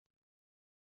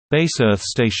Base Earth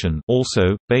Station,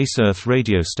 also, Base Earth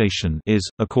Radio Station,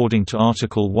 is, according to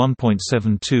Article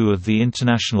 1.72 of the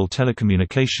International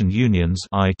Telecommunication Union's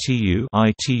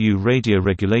ITU Radio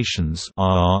Regulations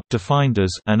defined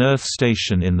as an Earth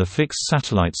station in the fixed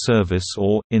satellite service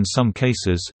or, in some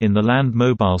cases, in the land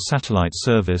mobile satellite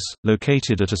service,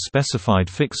 located at a specified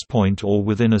fixed point or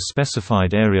within a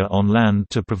specified area on land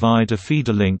to provide a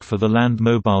feeder link for the land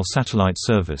mobile satellite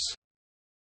service.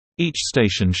 Each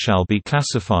station shall be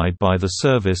classified by the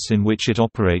service in which it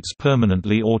operates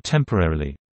permanently or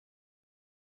temporarily.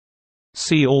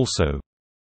 See also: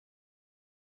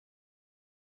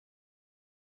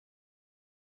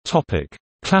 Topic: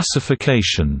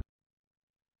 Classification.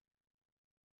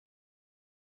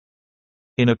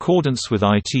 In accordance with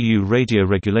ITU Radio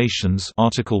Regulations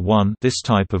Article 1, this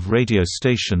type of radio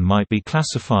station might be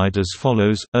classified as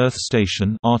follows: Earth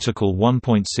Station Article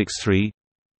 1.63,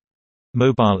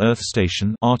 Mobile Earth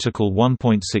Station Article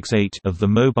 1.68 of the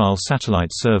Mobile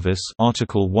Satellite Service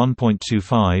Article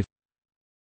 1.25,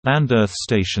 Land Earth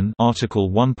Station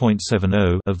Article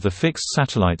 1.70 of the Fixed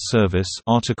Satellite Service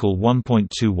Article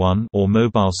 1.21 or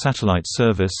Mobile Satellite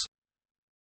Service,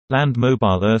 Land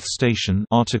Mobile Earth Station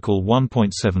Article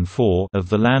 1.74 of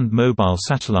the Land Mobile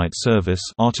Satellite Service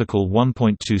Article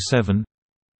 1.27,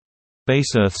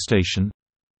 Base Earth Station,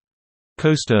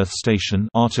 Coast Earth Station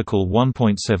Article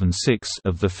 1.76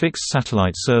 of the Fixed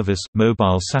Satellite Service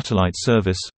Mobile Satellite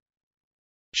Service,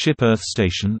 Ship Earth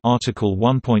Station Article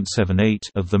 1.78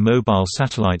 of the Mobile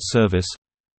Satellite Service,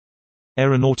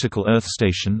 Aeronautical Earth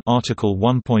Station Article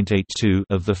 1.82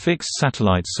 of the Fixed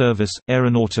Satellite Service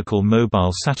Aeronautical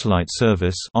Mobile Satellite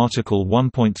Service Article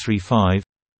 1.35,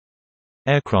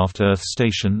 Aircraft Earth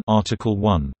Station Article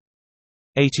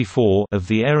 1.84 of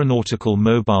the Aeronautical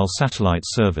Mobile Satellite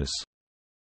Service.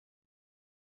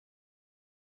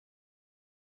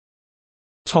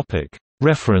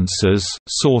 References,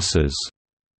 sources.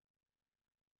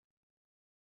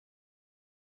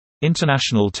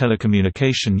 International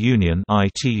Telecommunication Union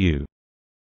 (ITU).